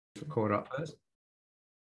Record up first.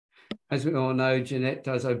 As we all know, Jeanette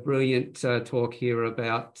does a brilliant talk here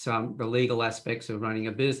about the legal aspects of running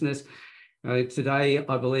a business. Today,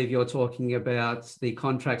 I believe you're talking about the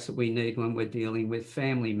contracts that we need when we're dealing with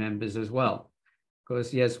family members as well.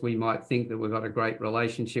 Because yes, we might think that we've got a great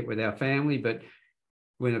relationship with our family, but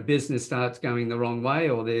when a business starts going the wrong way,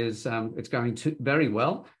 or it's going very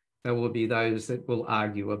well, there will be those that will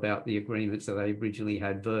argue about the agreements that they originally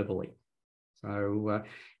had verbally. So,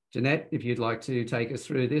 Jeanette, if you'd like to take us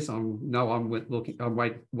through this, I'm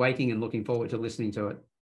waiting and looking forward to listening to it.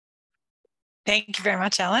 Thank you very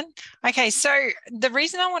much, Alan. Okay, so the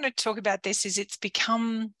reason I want to talk about this is it's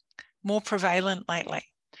become more prevalent lately.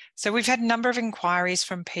 So we've had a number of inquiries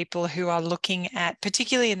from people who are looking at,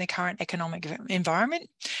 particularly in the current economic environment,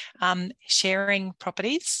 sharing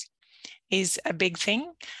properties is a big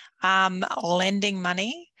thing, lending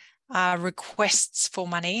money, requests for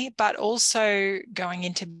money, but also going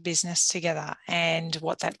into business together and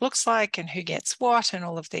what that looks like and who gets what and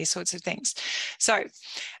all of these sorts of things. So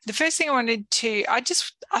the first thing I wanted to, I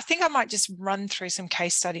think I might just run through some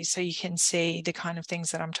case studies so you can see the kind of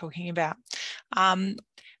things that I'm talking about.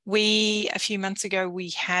 A few months ago, we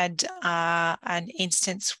had an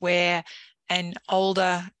instance where an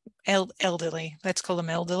elderly, let's call them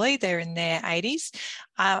elderly, they're in their 80s,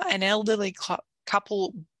 an elderly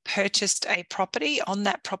couple purchased a property. On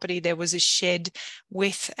that property, there was a shed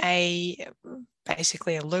with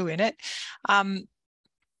basically a loo in it.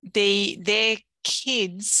 Their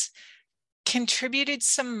kids contributed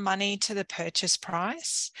some money to the purchase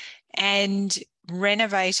price and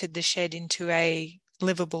renovated the shed into a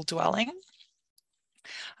livable dwelling.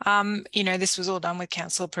 This was all done with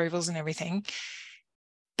council approvals and everything.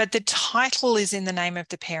 But the title is in the name of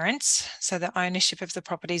the parents. So the ownership of the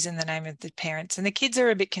property is in the name of the parents. And the kids are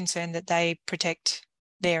a bit concerned that they protect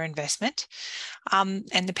their investment. And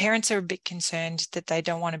the parents are a bit concerned that they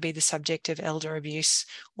don't want to be the subject of elder abuse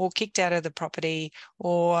or kicked out of the property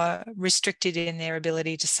or restricted in their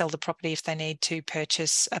ability to sell the property if they need to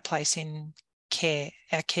purchase a place in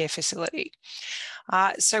a care facility.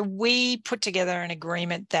 So we put together an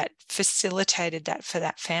agreement that facilitated that for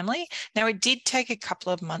that family. Now, it did take a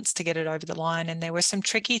couple of months to get it over the line, and there were some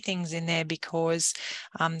tricky things in there because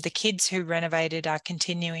the kids who renovated are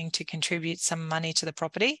continuing to contribute some money to the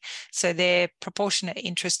property. So their proportionate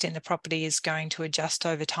interest in the property is going to adjust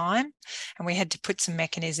over time. And we had to put some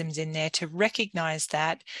mechanisms in there to recognise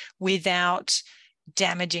that without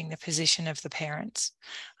damaging the position of the parents.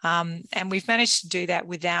 And we've managed to do that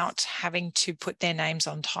without having to put their names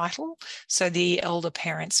on title. So the elder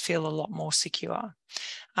parents feel a lot more secure.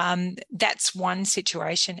 That's one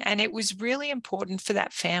situation. And it was really important for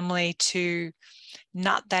that family to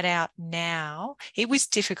nut that out now. It was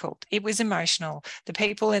difficult. It was emotional. The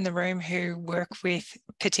people in the room who work with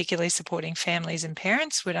particularly supporting families and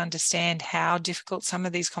parents would understand how difficult some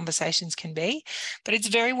of these conversations can be, but it's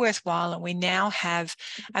very worthwhile. And we now have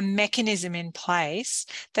a mechanism in place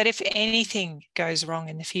that if anything goes wrong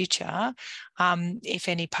in the future, if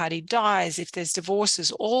any party dies, if there's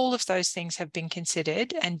divorces, all of those things have been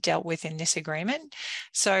considered and dealt with in this agreement.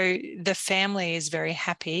 So the family is very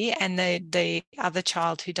happy, and the other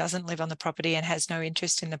child who doesn't live on the property and has no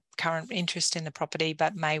interest in the current interest in the property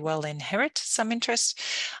but may well inherit some interest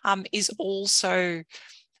is also,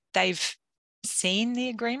 they've seen the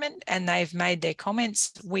agreement and they've made their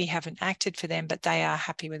comments. We haven't acted for them, but they are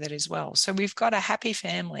happy with it as well. So we've got a happy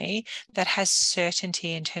family that has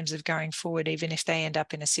certainty in terms of going forward, even if they end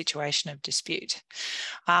up in a situation of dispute.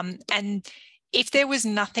 And if there was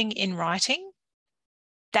nothing in writing,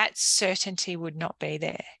 that certainty would not be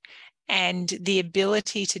there. And the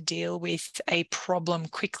ability to deal with a problem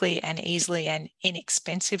quickly and easily and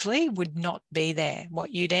inexpensively would not be there.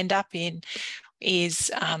 What you'd end up in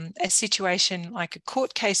is a situation like a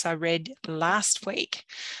court case I read last week.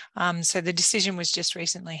 So the decision was just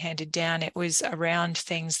recently handed down. It was around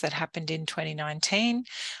things that happened in 2019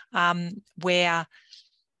 where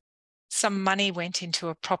some money went into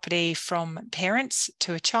a property from parents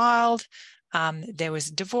to a child. There was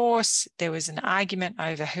a divorce, there was an argument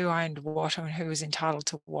over who owned what and who was entitled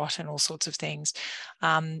to what and all sorts of things.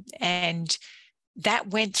 And that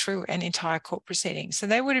went through an entire court proceeding. So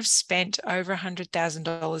they would have spent over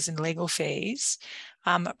 $100,000 in legal fees,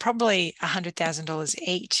 probably $100,000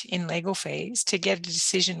 each in legal fees to get a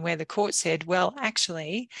decision where the court said, well,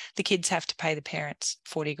 actually, the kids have to pay the parents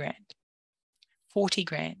 40 grand. 40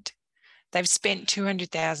 grand. They've spent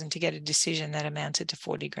 $200,000 to get a decision that amounted to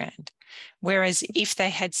 40 grand. Whereas if they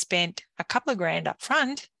had spent a couple of grand up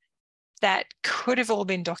front, that could have all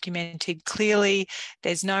been documented clearly.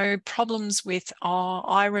 There's no problems with, oh,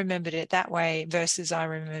 I remembered it that way versus I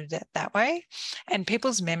remembered it that way. And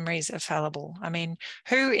people's memories are fallible. I mean,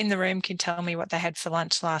 who in the room can tell me what they had for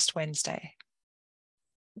lunch last Wednesday?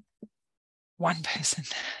 One person.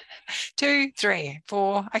 2, 3,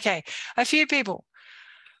 4. Okay, a few people.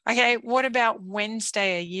 Okay, what about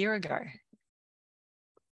Wednesday a year ago?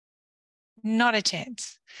 Not a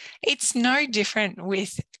chance. It's no different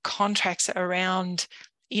with contracts around,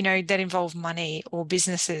 that involve money or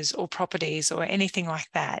businesses or properties or anything like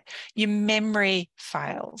that. Your memory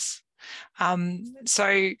fails.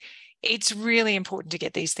 So it's really important to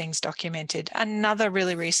get these things documented. Another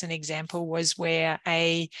really recent example was where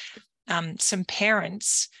some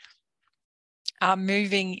parents are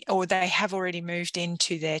moving, or they have already moved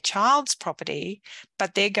into their child's property,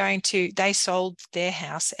 but they sold their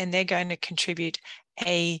house and they're going to contribute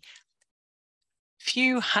a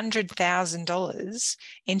few $100,000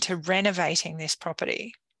 into renovating this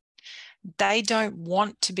property. They don't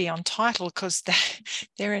want to be on title because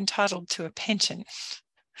they're entitled to a pension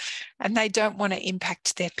and they don't want to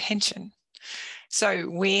impact their pension. So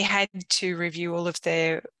we had to review all of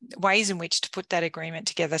the ways in which to put that agreement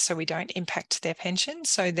together so we don't impact their pension,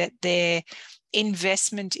 so that their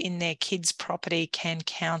investment in their kids' property can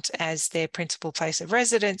count as their principal place of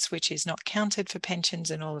residence, which is not counted for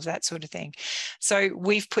pensions and all of that sort of thing. So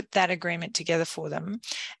we've put that agreement together for them.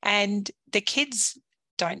 And the kids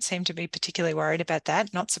don't seem to be particularly worried about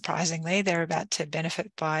that. Not surprisingly, they're about to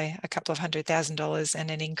benefit by a couple of $100,000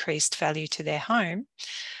 and an increased value to their home.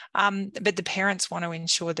 But the parents want to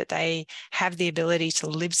ensure that they have the ability to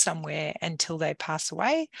live somewhere until they pass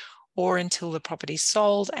away or until the property's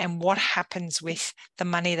sold, and what happens with the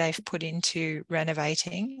money they've put into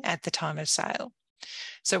renovating at the time of sale.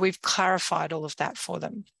 So we've clarified all of that for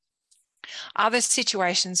them. Other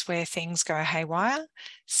situations where things go haywire,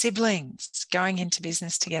 siblings going into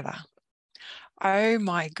business together. Oh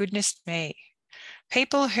my goodness me.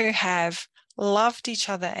 People who have loved each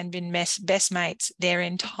other and been best mates their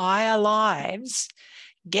entire lives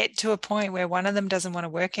get to a point where one of them doesn't want to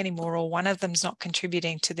work anymore, or one of them's not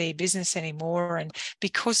contributing to the business anymore. And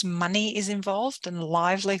because money is involved and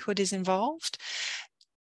livelihood is involved,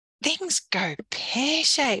 things go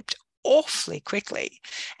pear-shaped awfully quickly.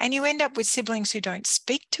 And you end up with siblings who don't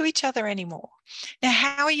speak to each other anymore. Now,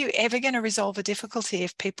 how are you ever going to resolve a difficulty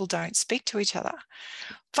if people don't speak to each other?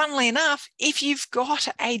 Funnily enough, if you've got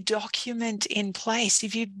a document in place,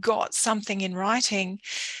 if you've got something in writing,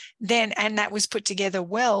 then, and that was put together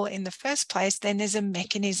well in the first place, then there's a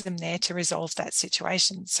mechanism there to resolve that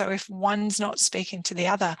situation. So if one's not speaking to the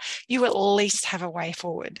other, you at least have a way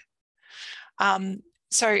forward.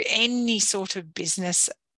 So any sort of business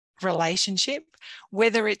relationship,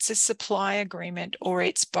 whether it's a supply agreement or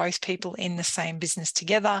it's both people in the same business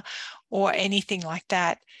together or anything like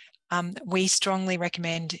that, we strongly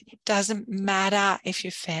recommend, it doesn't matter if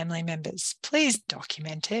you're family members, please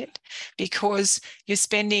document it, because you're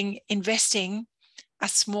investing a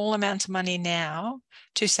small amount of money now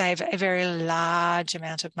to save a very large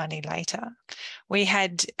amount of money later. We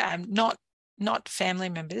had not family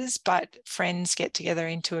members, but friends get together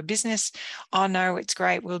into a business. Oh no, it's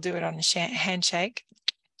great, we'll do it on a handshake.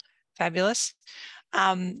 Fabulous.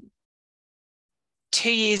 2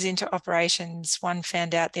 years into operations, one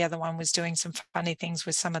found out the other one was doing some funny things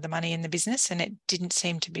with some of the money in the business, and it didn't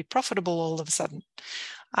seem to be profitable all of a sudden.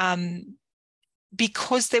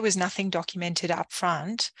 Because there was nothing documented up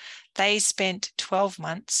front, they spent 12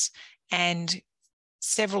 months and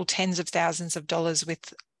several tens of thousands of dollars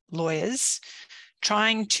with lawyers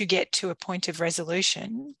trying to get to a point of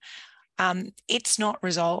resolution. It's not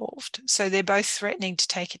resolved. So they're both threatening to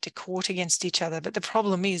take it to court against each other. But the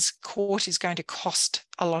problem is court is going to cost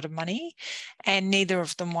a lot of money, and neither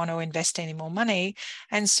of them want to invest any more money.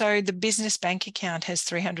 And so the business bank account has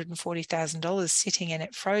 $340,000 sitting in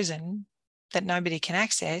it frozen that nobody can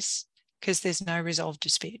access because there's no resolved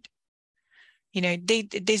dispute.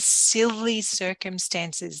 There's silly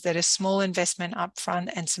circumstances that a small investment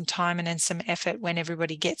upfront and some time and some effort when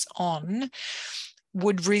everybody gets on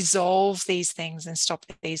would resolve these things and stop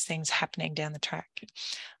these things happening down the track.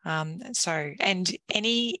 And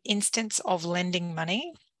any instance of lending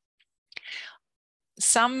money,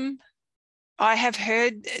 I have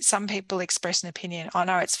heard some people express an opinion, oh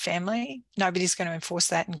no, it's family, nobody's going to enforce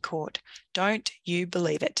that in court. Don't you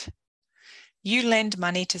believe it. You lend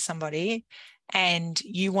money to somebody and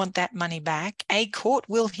you want that money back, a court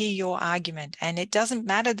will hear your argument, and it doesn't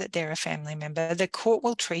matter that they're a family member. The court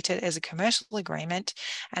will treat it as a commercial agreement,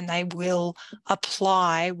 and they will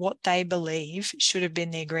apply what they believe should have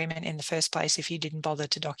been the agreement in the first place if you didn't bother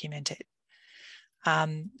to document it.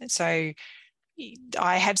 So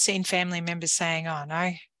I have seen family members saying, oh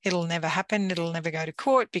no, it'll never happen. It'll never go to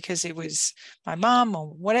court because it was my mum or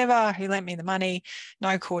whatever who lent me the money.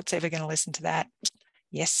 No court's ever going to listen to that.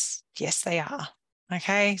 Yes, they are.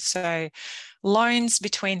 Okay, so loans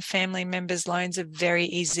between family members, loans are very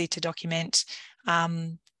easy to document.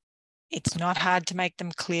 It's not hard to make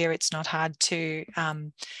them clear. It's not hard to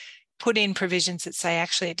put in provisions that say,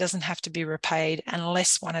 actually, it doesn't have to be repaid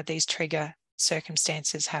unless one of these trigger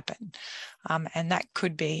circumstances happen. And that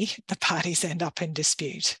could be the parties end up in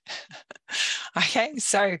dispute. Okay,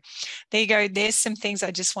 so there you go. There's some things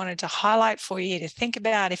I just wanted to highlight for you to think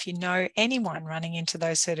about if you know anyone running into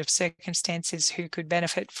those sort of circumstances who could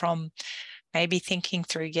benefit from maybe thinking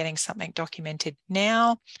through getting something documented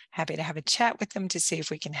now. Happy to have a chat with them to see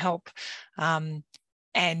if we can help.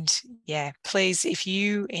 And yeah, please, if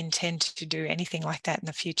you intend to do anything like that in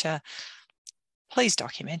the future, please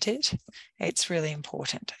document it. It's really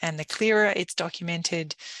important. And the clearer it's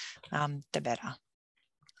documented, the better.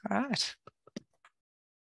 All right.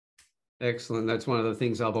 Excellent. That's one of the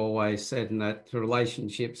things I've always said, and that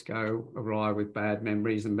relationships go awry with bad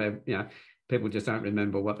memories, and people just don't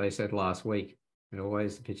remember what they said last week.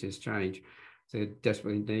 The pictures change. So they're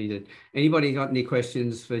desperately needed. Anybody got any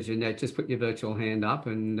questions for Jeanette? Just put your virtual hand up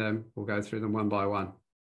and we'll go through them one by one.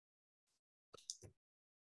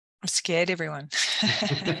 I'm scared, everyone.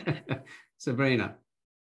 Sabrina.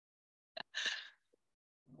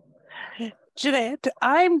 Jeanette,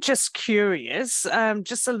 I'm just curious,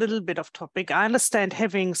 just a little bit off topic. I understand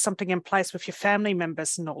having something in place with your family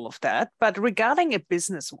members and all of that, but regarding it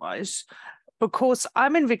business-wise, because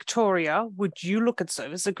I'm in Victoria, would you look at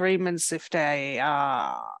service agreements if they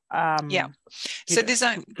are? Yeah. So there's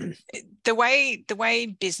the way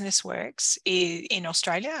business works in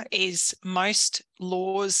Australia is most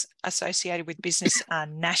laws associated with business are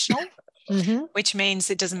national, which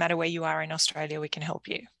means it doesn't matter where you are in Australia, we can help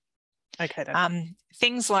you. Okay. Then.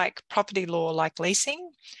 Things like property law, like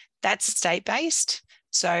leasing, that's state-based.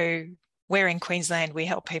 So we're in Queensland, we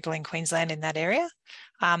help people in Queensland in that area.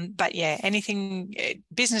 But yeah, anything,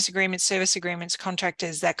 business agreements, service agreements,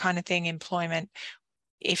 contractors, that kind of thing, employment,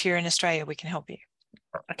 if you're in Australia, we can help you.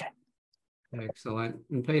 Okay. Excellent.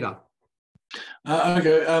 And Peter?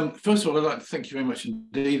 Okay. First of all, I'd like to thank you very much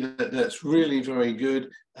indeed. That's really very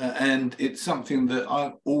good. And it's something that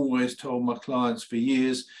I've always told my clients for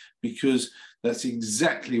years, because that's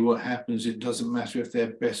exactly what happens. It doesn't matter if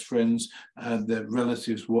they're best friends, their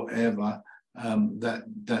relatives, whatever,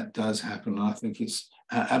 that does happen. I think it's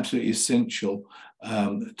absolutely essential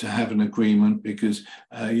to have an agreement, because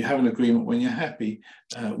you have an agreement when you're happy.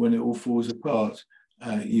 When it all falls apart,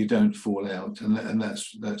 you don't fall out, and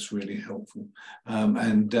that's really helpful.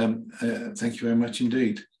 Thank you very much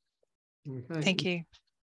indeed. Okay. Thank you.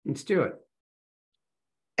 And Stuart.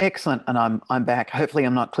 Excellent, and I'm back. Hopefully,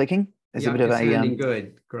 I'm not clicking. There's a bit of sounding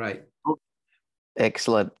good. Great.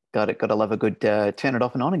 Excellent. Got it. Got to love a good turn it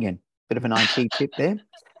off and on again. Bit of an IT tip there.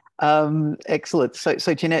 Excellent.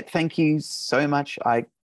 So Jeanette, thank you so much. I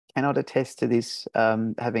cannot attest to this,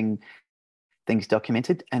 having things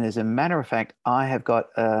documented. And as a matter of fact, I have got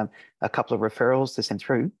a couple of referrals to send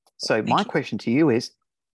through. So my question to you is,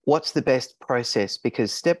 what's the best process?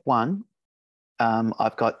 Because step one,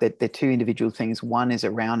 I've got the two individual things. One is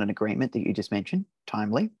around an agreement that you just mentioned,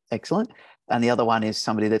 timely, excellent. And the other one is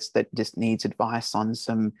somebody that just needs advice on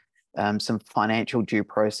some financial due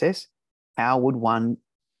process. How would one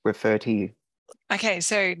refer to you? Okay,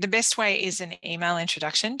 so the best way is an email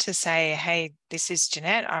introduction to say, hey, this is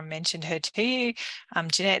Jeanette. I mentioned her to you.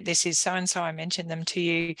 Jeanette, this is so-and-so. I mentioned them to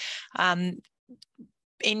you.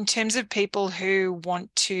 In terms of people who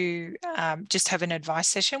want to just have an advice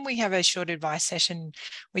session, we have a short advice session,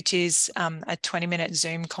 which is a 20-minute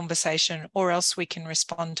Zoom conversation, or else we can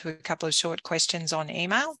respond to a couple of short questions on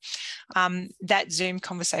email. That Zoom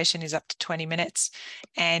conversation is up to 20 minutes,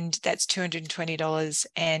 and that's $220.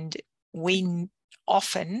 And we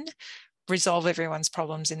often resolve everyone's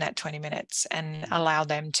problems in that 20 minutes and allow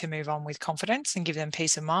them to move on with confidence and give them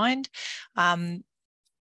peace of mind.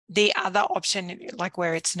 The other option, like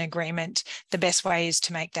where it's an agreement, the best way is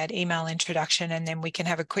to make that email introduction, and then we can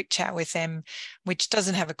have a quick chat with them, which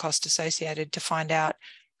doesn't have a cost associated, to find out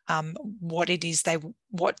what it is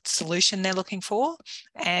what solution they're looking for,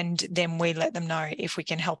 and then we let them know if we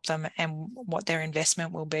can help them and what their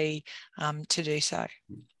investment will be to do so.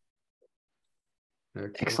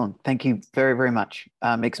 Excellent. Thank you very, very much.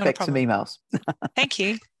 Expect some emails. Thank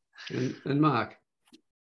you. And Mark.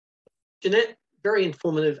 Jeanette, very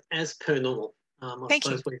informative as per normal. I Thank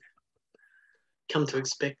suppose you. we've come to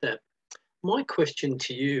expect that. My question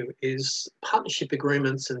to you is partnership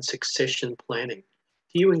agreements and succession planning.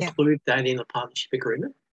 Do you include that in a partnership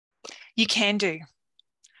agreement? You can do.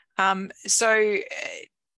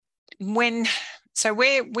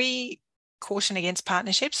 We caution against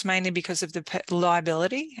partnerships mainly because of the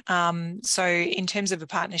liability. So in terms of a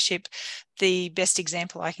partnership, the best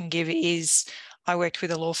example I can give is I worked with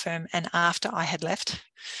a law firm, and after I had left,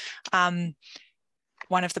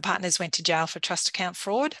 one of the partners went to jail for trust account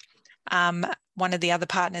fraud. One of the other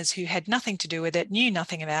partners who had nothing to do with it, knew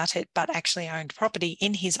nothing about it, but actually owned property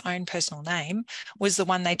in his own personal name, was the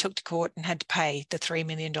one they took to court and had to pay the $3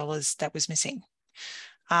 million that was missing.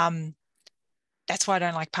 That's why I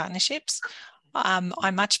don't like partnerships.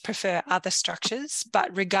 I much prefer other structures,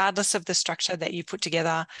 but regardless of the structure that you put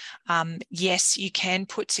together, yes, you can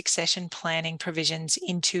put succession planning provisions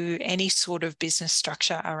into any sort of business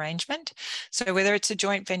structure arrangement. So whether it's a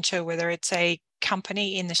joint venture, whether it's a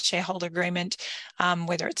company in the shareholder agreement,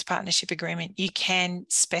 whether it's a partnership agreement, you can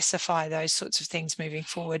specify those sorts of things moving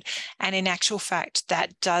forward. And in actual fact,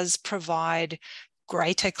 that does provide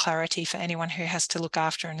greater clarity for anyone who has to look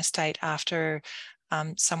after an estate after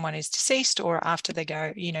someone is deceased, or after they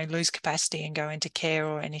go, lose capacity and go into care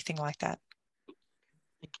or anything like that.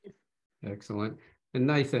 Thank you. Excellent. And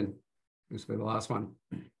Nathan, this will be the last one.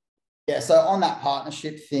 Yeah, so on that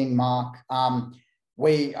partnership thing, Mark,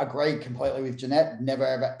 we agree completely with Jeanette. Never,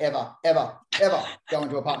 ever, ever, ever, ever go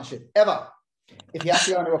into a partnership, ever. If you have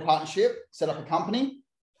to go into a partnership, set up a company,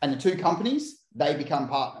 and the two companies, they become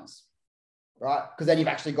partners, right? Because then you've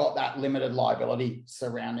actually got that limited liability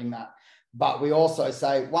surrounding that. But we also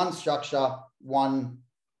say one structure, one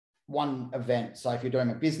event. So if you're doing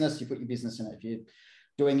a business, you put your business in it. If you're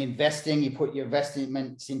doing investing, you put your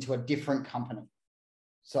investments into a different company.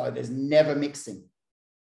 So there's never mixing,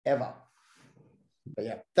 ever. But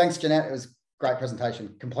yeah, thanks, Jeanette. It was a great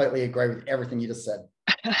presentation. Completely agree with everything you just said.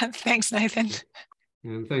 Thanks, Nathan.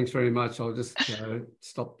 And thanks very much. I'll just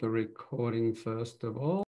stop the recording first of all.